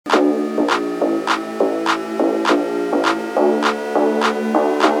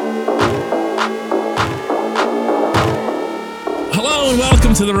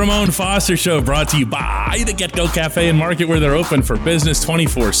to the Ramon Foster Show, brought to you by the Get Go Cafe and Market, where they're open for business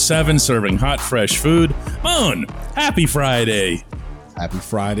 24/7, serving hot, fresh food. Moan, happy Friday. Happy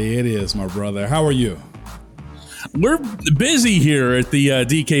Friday it is, my brother. How are you? We're busy here at the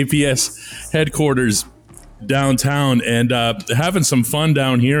DKPS headquarters downtown and having some fun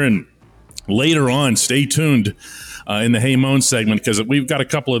down here. And later on, stay tuned in the Hey Moan segment, because we've got a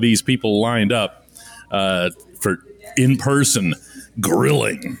couple of these people lined up for in-person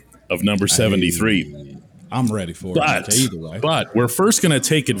grilling of number 73. Hey, I'm ready for it. Okay, either way. But we're first going to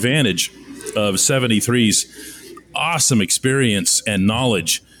take advantage of 73's awesome experience and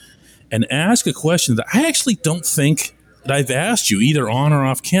knowledge and ask a question that I actually don't think that I've asked you, either on or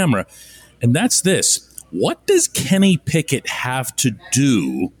off camera. And that's this. What does Kenny Pickett have to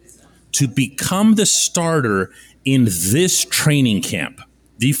do to become the starter in this training camp?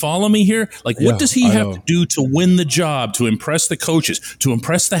 Do you follow me here? Like, what does he have to do to win the job, to impress the coaches, to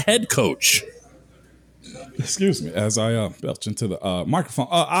impress the head coach? Excuse me, as I belch into the microphone.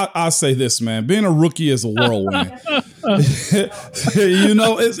 I say this, man. Being a rookie is a whirlwind. You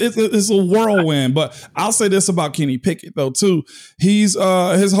know, it's a whirlwind. But I'll say this about Kenny Pickett, though, too. He's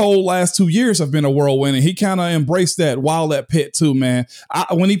his whole last 2 years have been a whirlwind, and he kind of embraced that while at Pitt, too, man.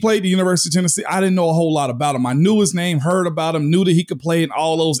 When he played the University of Tennessee, I didn't know a whole lot about him. I knew his name, heard about him, knew that he could play in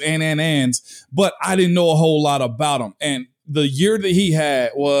all those ands, but I didn't know a whole lot about him. And the year that he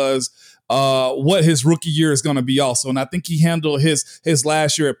had was what his rookie year is going to be also. And I think he handled his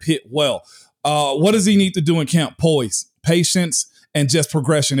last year at Pitt well. What does he need to do in camp? Poise, patience, and just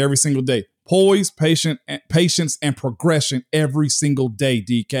progression every single day. Poise, patience, and progression every single day,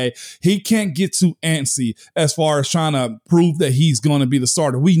 DK. He can't get too antsy as far as trying to prove that he's going to be the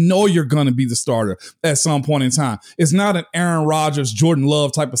starter. We know you're going to be the starter at some point in time. It's not an Aaron Rodgers, Jordan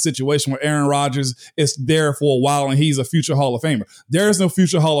Love type of situation where Aaron Rodgers is there for a while and he's a future Hall of Famer. There is no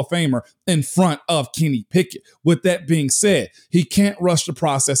future Hall of Famer in front of Kenny Pickett. With that being said, he can't rush the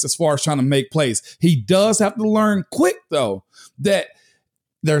process as far as trying to make plays. He does have to learn quick, though, that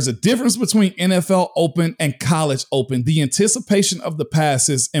there's a difference between NFL Open and College Open. The anticipation of the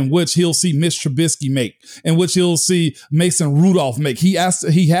passes in which he'll see Mitch Trubisky make, in which he'll see Mason Rudolph make. He has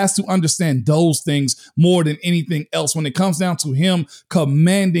to understand those things more than anything else when it comes down to him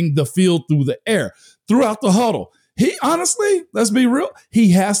commanding the field through the air, throughout the huddle. He honestly, let's be real,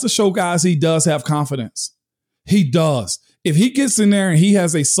 he has to show guys he does have confidence. He does. If he gets in there and he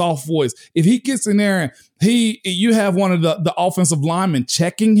has a soft voice, if he gets in there and you have one of the offensive linemen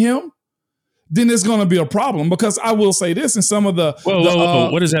checking him, then there's going to be a problem. Because I will say this, in some of the whoa.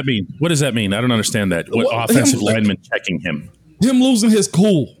 What does that mean? What does that mean? I don't understand that. What offensive lineman checking him? Him losing his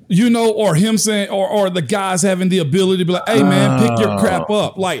cool, you know, or him saying, or the guys having the ability to be like, "Hey man, pick your crap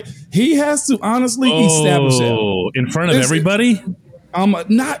up." Like, he has to honestly establish it in front of everybody.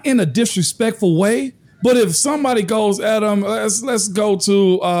 Not in a disrespectful way. But if somebody goes at him, let's go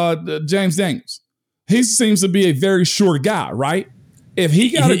to James Daniels. He seems to be a very sure guy, right? If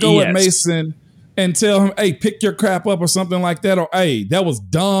he got to go at Mason and tell him, hey, pick your crap up or something like that, or hey, that was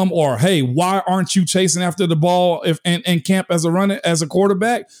dumb, or hey, why aren't you chasing after the ball in camp as a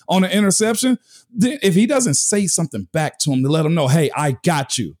quarterback on an interception? Then if he doesn't say something back to him to let him know, hey, I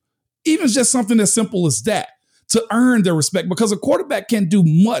got you, even just something as simple as that, to earn their respect, because a quarterback can't do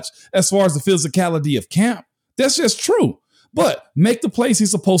much as far as the physicality of camp. That's just true. But make the plays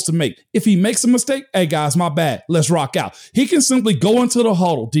he's supposed to make. If he makes a mistake, hey, guys, my bad. Let's rock out. He can simply go into the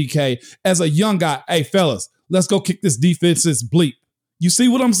huddle, DK, as a young guy. Hey, fellas, let's go kick this defense's bleep. You see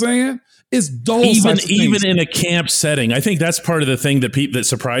what I'm saying? It's those even in a camp setting. I think that's part of the thing that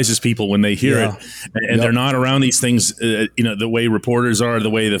surprises people when they hear it, and they're not around these things. The way reporters are, the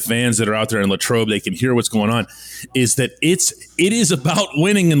way the fans that are out there in Latrobe, they can hear what's going on. Is that it is about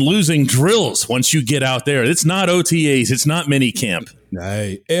winning and losing drills once you get out there. It's not OTAs. It's not mini camp.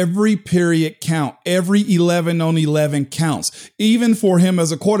 Hey, every period count. Every 11-on-11 counts. Even for him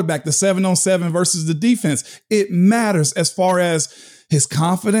as a quarterback, the 7-on-7 versus the defense, it matters as far as his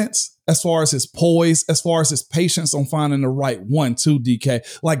confidence, as far as his poise, as far as his patience on finding the right one too, DK.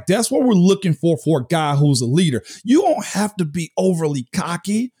 Like, that's what we're looking for a guy who's a leader. You don't have to be overly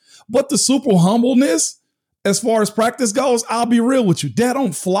cocky, but the super humbleness, as far as practice goes, I'll be real with you, that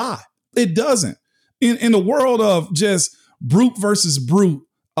don't fly. It doesn't. In the world of just brute versus brute,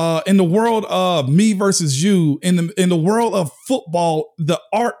 in the world of me versus you, in the world of football, the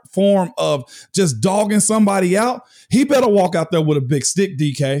art form of just dogging somebody out, he better walk out there with a big stick,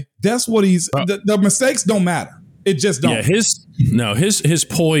 DK. That's what the mistakes don't matter. It just don't. Yeah, his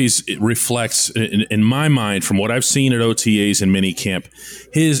poise reflects, in my mind, from what I've seen at OTAs and mini camp,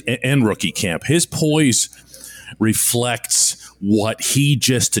 and rookie camp, his poise reflects what he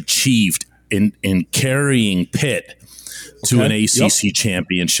just achieved in carrying Pitt to an ACC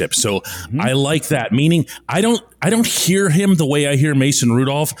championship. So I like that. Meaning I don't hear him the way I hear Mason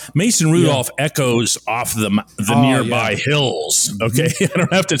Rudolph. Mason Rudolph echoes off the nearby hills. Okay. I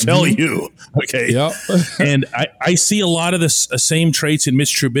don't have to tell you. Okay. Yep. And I see a lot of the same traits in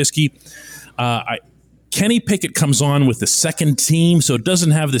Mitch Trubisky. Kenny Pickett comes on with the second team, so it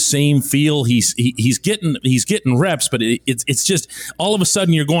doesn't have the same feel. He's getting reps, but it's just all of a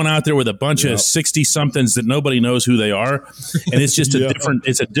sudden you're going out there with a bunch of 60-somethings that nobody knows who they are, and it's just a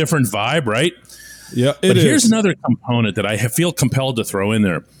different vibe, right? Yeah. But here's another component that I feel compelled to throw in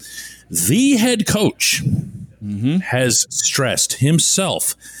there. The head coach has stressed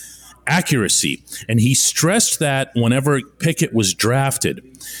himself accuracy, and he stressed that whenever Pickett was drafted.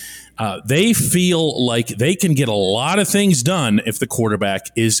 They feel like they can get a lot of things done if the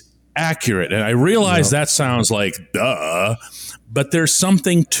quarterback is accurate. And I realize that sounds like duh, but there's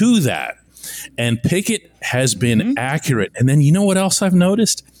something to that. And Pickett has been accurate. And then you know what else I've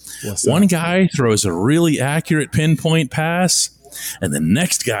noticed? One guy throws a really accurate pinpoint pass, and the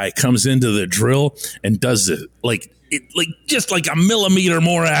next guy comes into the drill and does it just like a millimeter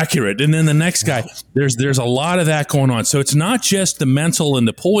more accurate. And then the next guy, there's a lot of that going on. So it's not just the mental and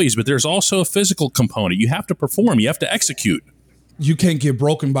the poise, but there's also a physical component. You have to perform. You have to execute. You can't get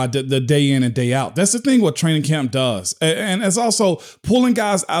broken by the day in and day out. That's the thing what training camp does. And it's also pulling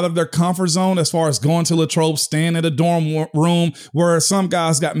guys out of their comfort zone as far as going to Latrobe, staying at a dorm room where some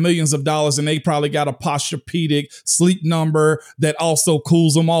guys got millions of dollars and they probably got a Posturepedic sleep number that also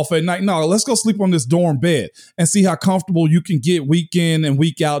cools them off at night. No, let's go sleep on this dorm bed and see how comfortable you can get week in and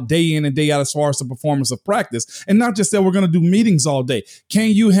week out, day in and day out as far as the performance of practice. And not just that we're going to do meetings all day. Can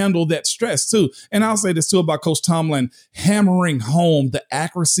you handle that stress too? And I'll say this too about Coach Tomlin hammering home the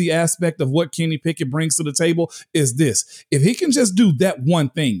accuracy aspect of what Kenny Pickett brings to the table is this. If he can just do that one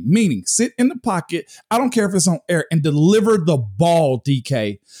thing, meaning sit in the pocket, I don't care if it's on air, and deliver the ball,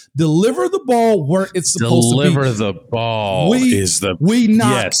 DK. Deliver the ball where it's supposed to be. Deliver the ball it's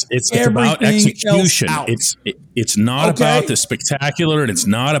about execution. It's not about the spectacular, and it's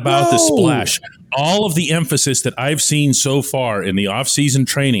not about the splash. All of the emphasis that I've seen so far in the offseason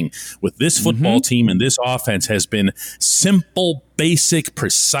training with this football team and this offense has been simple, basic,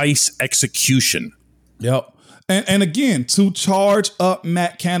 precise execution. Yep. And again, to charge up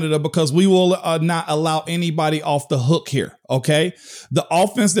Matt Canada, because we will not allow anybody off the hook here, okay? The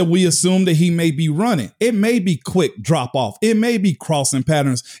offense that we assume that he may be running, it may be quick drop off. It may be crossing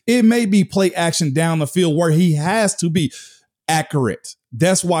patterns. It may be play action down the field where he has to be accurate.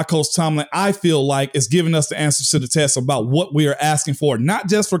 That's why Coach Tomlin, I feel like, is giving us the answers to the test about what we are asking for, not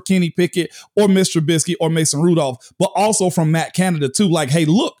just for Kenny Pickett or Mr. Trubisky or Mason Rudolph, but also from Matt Canada too. Like, hey,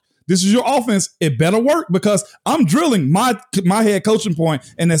 look, this is your offense. It better work because I'm drilling my head coaching point,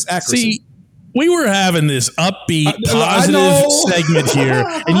 and that's accuracy. See, we were having this upbeat, positive segment here,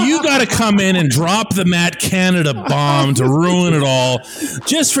 and you got to come in and drop the Matt Canada bomb to ruin it all.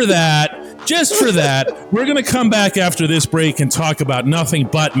 Just for that, we're going to come back after this break and talk about nothing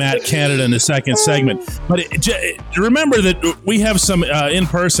but Matt Canada in the second segment. But remember that we have some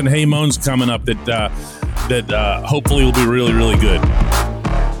in-person Hey Moans coming up that hopefully will be really, really good.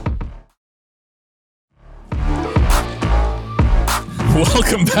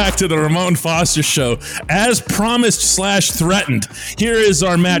 Welcome back to the Ramon Foster Show. As promised / threatened, here is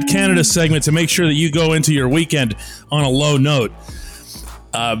our Matt Canada segment to make sure that you go into your weekend on a low note.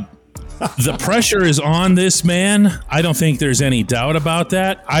 The pressure is on this man. I don't think there's any doubt about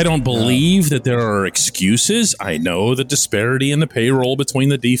that. I don't believe that there are excuses. I know the disparity in the payroll between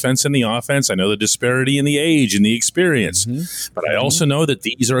the defense and the offense. I know the disparity in the age and the experience. But I also know that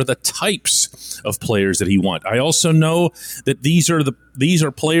these are the types of players that he wants. I also know that these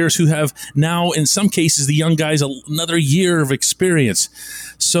are players who have now, in some cases, the young guys, another year of experience.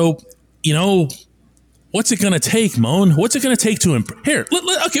 So, what's it going to take, Moan? What's it going to take to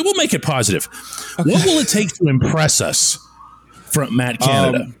okay, we'll make it positive. Okay. What will it take to impress us from Matt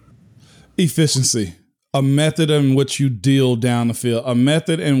Canada? Efficiency. A method in which you deal down the field. A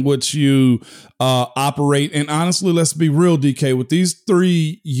method in which you operate. And honestly, let's be real, DK. With these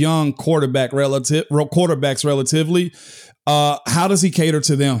three young quarterbacks relatively, how does he cater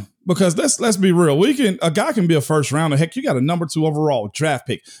to them? Because let's be real. A guy can be a first rounder. Heck, you got a number 2 overall draft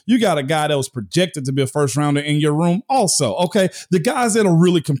pick. You got a guy that was projected to be a first rounder in your room also. Okay. The guys that are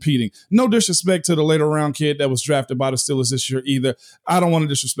really competing. No disrespect to the later round kid that was drafted by the Steelers this year either. I don't want to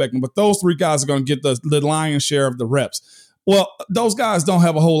disrespect him, but those three guys are going to get the lion's share of the reps. Well, those guys don't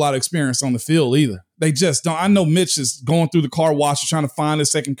have a whole lot of experience on the field either. They just don't. I know Mitch is going through the car wash trying to find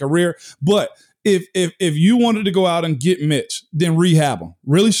his second career, but If you wanted to go out and get Mitch, then rehab him.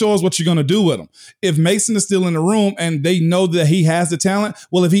 Really show us what you're going to do with him. If Mason is still in the room and they know that he has the talent,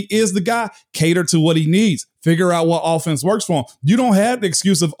 well, if he is the guy, cater to what he needs. Figure out what offense works for him. You don't have the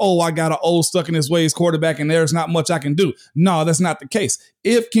excuse of, oh, I got an old stuck in his ways quarterback and there's not much I can do. No, that's not the case.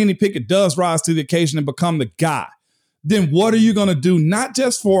 If Kenny Pickett does rise to the occasion and become the guy, then what are you going to do? Not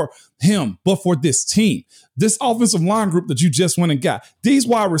just for him, but for this team, this offensive line group that you just went and got. These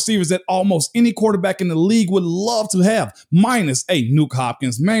wide receivers that almost any quarterback in the league would love to have, minus a Nuke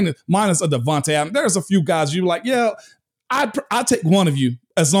Hopkins, minus a Devontae Adams. There's a few guys you're like, yeah, I'd take one of you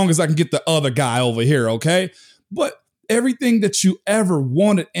as long as I can get the other guy over here, okay? But everything that you ever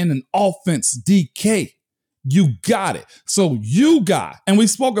wanted in an offense, DK, you got it. So you got, and we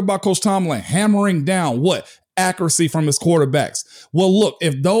spoke about Coach Tomlin hammering down what? Accuracy from his quarterbacks. Well, look,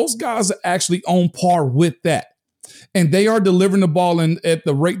 if those guys are actually on par with that, and they are delivering the ball at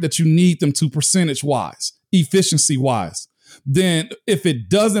the rate that you need them to percentage-wise, efficiency-wise, then if it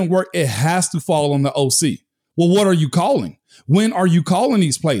doesn't work, it has to fall on the OC. Well, what are you calling? When are you calling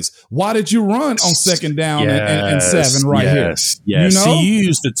these plays? Why did you run on second down and 7 right here? Yes. You know? See,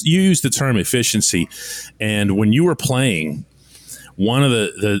 you used the term efficiency. And when you were playing, one of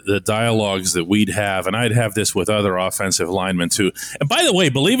the dialogues that we'd have, and I'd have this with other offensive linemen too. And by the way,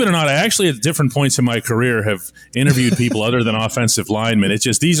 believe it or not, I actually at different points in my career have interviewed people other than offensive linemen. It's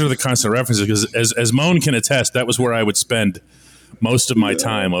just these are the constant references because as Moan can attest, that was where I would spend most of my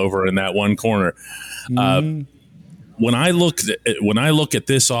time over in that one corner. When I look at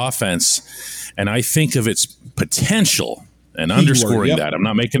this offense and I think of its potential and underscoring that, I'm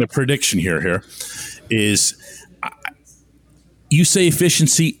not making a prediction here, is you say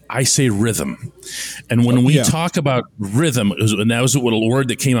efficiency, I say rhythm. And when we talk about rhythm, and that was a word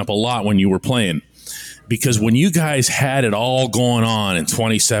that came up a lot when you were playing, because when you guys had it all going on in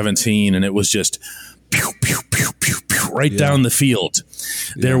 2017 and it was just pew, pew, pew, pew, pew, right down the field,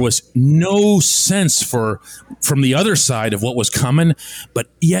 there was no sense from the other side of what was coming, but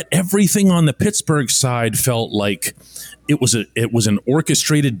yet everything on the Pittsburgh side felt like it was an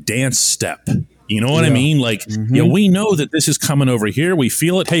orchestrated dance step. You know what I mean? Like, we know that this is coming over here. We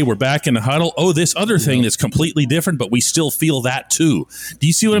feel it. Hey, we're back in the huddle. Oh, this other thing that's completely different, but we still feel that too. Do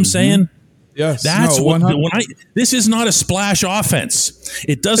you see what I'm saying? Yes. That's this is not a splash offense.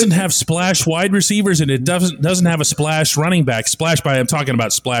 It doesn't have splash wide receivers, and it doesn't have a splash running back. I'm talking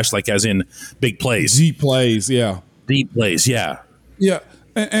about splash like as in big plays. Deep plays, Deep plays, yeah. Yeah.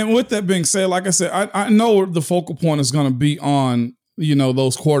 And with that being said, like I said, I know the focal point is going to be on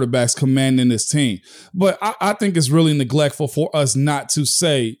those quarterbacks commanding this team. But I think it's really neglectful for us not to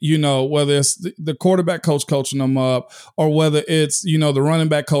say, whether it's the quarterback coach coaching them up or whether it's, the running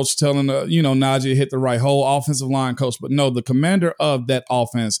back coach telling, Najee hit the right hole, offensive line coach. But no, the commander of that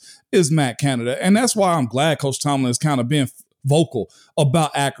offense is Matt Canada. And that's why I'm glad Coach Tomlin is kind of being vocal about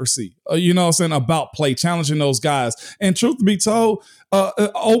accuracy, about play, challenging those guys. And truth be told,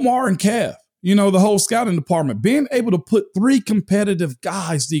 Omar and Kev, the whole scouting department, being able to put 3 competitive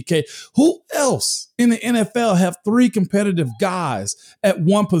guys, DK. Who else in the NFL have 3 competitive guys at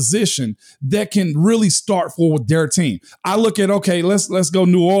one position that can really start for their team? I look at, okay, let's go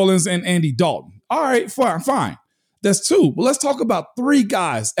New Orleans and Andy Dalton. All right, fine. That's 2. But let's talk about 3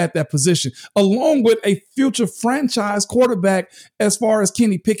 guys at that position, along with a future franchise quarterback as far as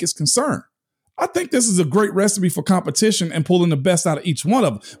Kenny Pickett's concerned. I think this is a great recipe for competition and pulling the best out of each one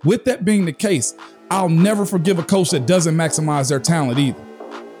of them. With that being the case, I'll never forgive a coach that doesn't maximize their talent either.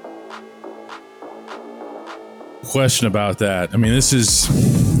 Question about that. I mean, it's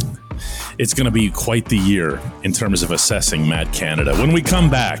going to be quite the year in terms of assessing Matt Canada. When we come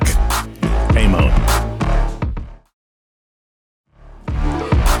back, hey, Mo.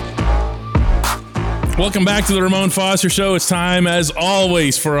 Welcome back to the Ramon Foster Show. It's time, as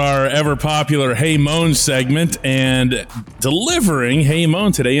always, for our ever-popular Hey Moan segment. And delivering Hey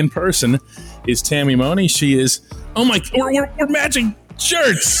Moan today in person is Tammy Money. She is, we're matching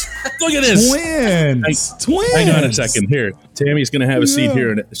shirts. Look at this. Twins. Hang on a second. Here, Tammy's going to have a seat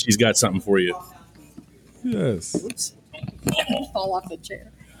here, and she's got something for you. Yes. Oops. Fall off the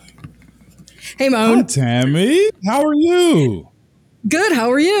chair. Hey, Moan. Hi, Tammy. How are you? Good.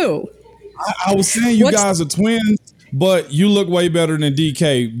 How are you? I was saying you guys are twins, but you look way better than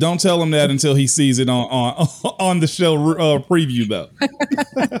DK. Don't tell him that until he sees it on the show preview, though.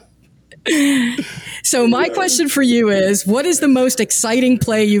 So my question for you is, what is the most exciting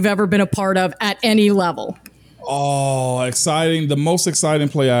play you've ever been a part of at any level? Oh, exciting. The most exciting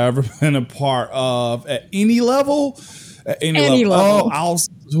play I ever been a part of at any level? At any level.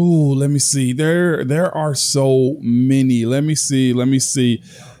 Let me see. There are so many. Let me see.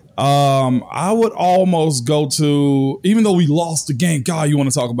 I would almost go to, even though we lost the game, God, you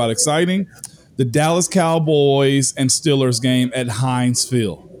want to talk about exciting? The Dallas Cowboys and Steelers game at Heinz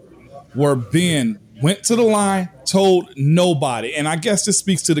Field, where Ben went to the line, told nobody. And I guess this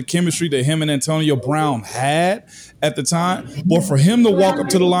speaks to the chemistry that him and Antonio Brown had at the time. But for him to walk up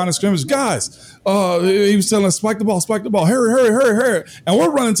to the line of scrimmage, guys, he was telling us, spike the ball, hurry. And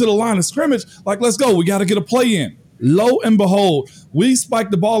we're running to the line of scrimmage like, let's go. We got to get a play in. Lo and behold, we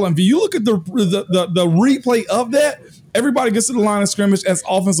spiked the ball. And if you look at the replay of that, everybody gets to the line of scrimmage as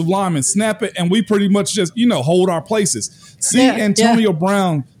offensive linemen, snap it, and we pretty much just, hold our places. See Antonio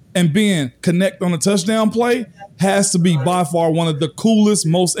Brown and Ben connect on a touchdown play has to be by far one of the coolest,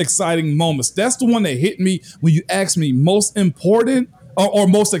 most exciting moments. That's the one that hit me when you asked me most important or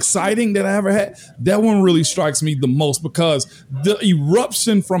most exciting that I ever had. That one really strikes me the most because the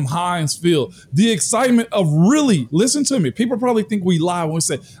eruption from Heinz Field, the excitement of really, listen to me, people probably think we lie when we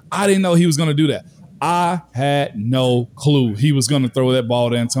say, I didn't know he was going to do that. I had no clue he was going to throw that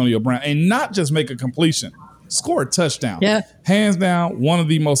ball to Antonio Brown and not just make a completion. Score a touchdown. Yeah. Hands down, one of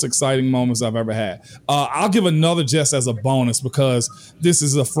the most exciting moments I've ever had. I'll give another just as a bonus because this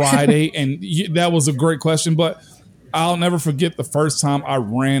is a Friday and that was a great question, but I'll never forget the first time I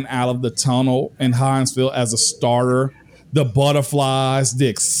ran out of the tunnel in Heinz Field as a starter. The butterflies, the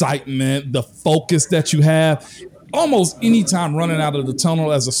excitement, the focus that you have. Almost any time running out of the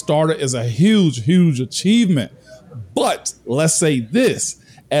tunnel as a starter is a huge, huge achievement. But let's say this,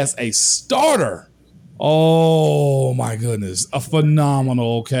 as a starter, oh my goodness, a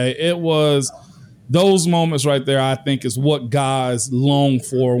phenomenal, okay? It was those moments right there, I think, is what guys long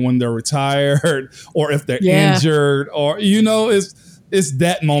for when they're retired or if they're injured or, it's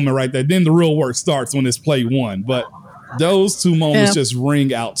that moment right there. Then the real work starts when it's play one. But those two moments just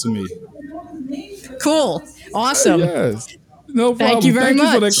ring out to me. Cool. Awesome. Yes. No problem. Thank you very much.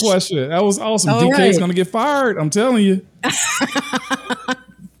 Thank you for that question. That was awesome. All DK's going to get fired. I'm telling you.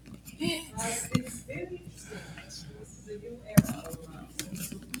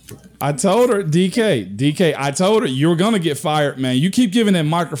 I told her, DK, I told her you were going to get fired, man. You keep giving that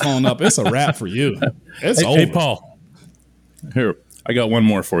microphone up. It's a wrap for you. It's over. Hey, Paul. Here, I got one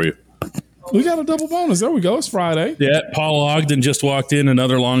more for you. We got a double bonus. There we go. It's Friday. Yeah, Paul Ogden just walked in,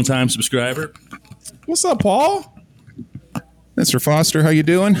 another longtime subscriber. What's up, Paul? Mr. Foster, how you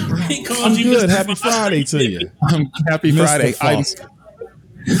doing? I'm good. Happy Friday to you. Happy Friday.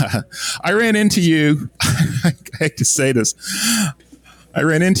 I ran into you. I hate to say this. I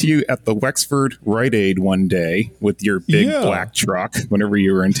ran into you at the Wexford Rite Aid one day with your big black truck whenever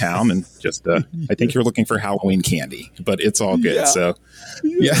you were in town. And just, I think you're looking for Halloween candy, but it's all good. So,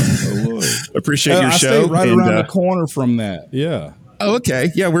 appreciate your show. I stayed right around the corner from that. Yeah. Oh, okay.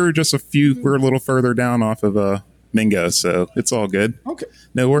 Yeah, we're a little further down off of Mingo, so it's all good. Okay.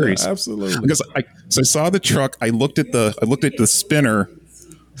 No worries. Yeah, absolutely. Because I saw the truck, I looked at the spinner.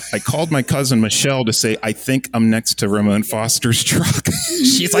 I called my cousin Michelle to say, I think I'm next to Ramon Foster's truck.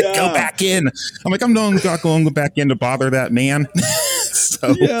 She's like, go back in. I'm like, I'm not going back in to bother that man.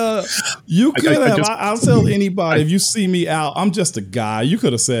 So, you could have. I'll tell anybody, if you see me out, I'm just a guy. You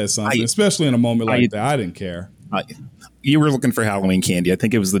could have said something, especially in a moment like that. I didn't care. You were looking for Halloween candy. I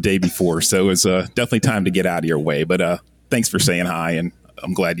think it was the day before. So it was definitely time to get out of your way. But thanks for saying hi. And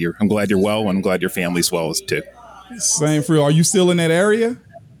I'm glad you're well. And I'm glad your family's well too. Same for you. Are you still in that area?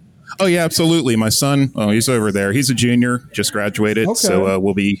 Oh, yeah, absolutely. My son, he's over there. He's a junior, just graduated. Okay. So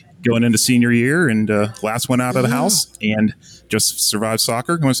we'll be going into senior year and last one out of the house and just survived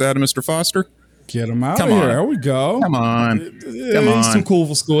soccer. You want to say hi to Mr. Foster? Get him out of here. There we go. Come on. He's too cool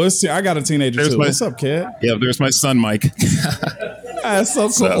for school. I got a teenager too. What's up, kid? Yeah, there's my son, Mike. That's so cool.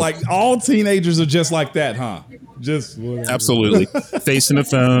 So, like all teenagers are just like that, huh? Just whatever. Absolutely. Facing the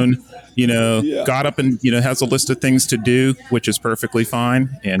phone, got up and, has a list of things to do, which is perfectly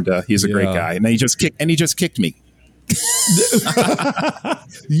fine. And he's a great guy. And he just kicked me.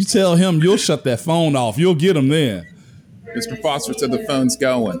 You tell him you'll shut that phone off. You'll get him then. Mr. Foster said the phone's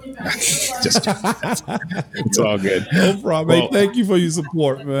going. It's all good. No problem. Well, thank you for your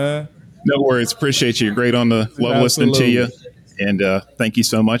support, man. No worries. Appreciate you. You're great on the love listening to you. And thank you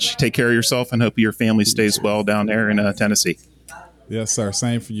so much. Take care of yourself and hope your family stays well down there in Tennessee. Yes, sir.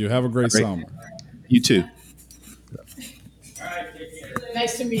 Same for you. Have a great summer. You too.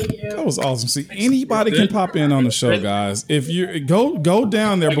 Nice to meet you. That was awesome. See, anybody can pop in on the show, guys. If you go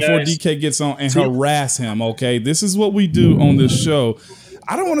down there before DK gets on and harass him, okay? This is what we do on this show.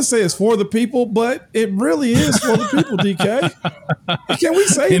 I don't want to say it's for the people, but it really is for the people, DK. Can we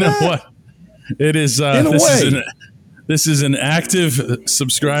say that? You know what? It is. In a way. This is an active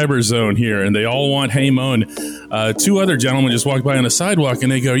subscriber zone here, and they all want Hey Moan. Two other gentlemen just walked by on the sidewalk,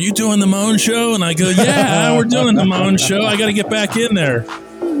 and they go, "Are you doing the Moan Show?" And I go, "Yeah, we're doing the Moan Show. I got to get back in there."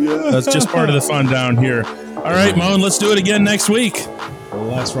 That's just part of the fun down here. All right, Moan, let's do it again next week.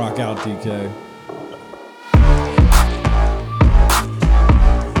 Let's rock out, DK.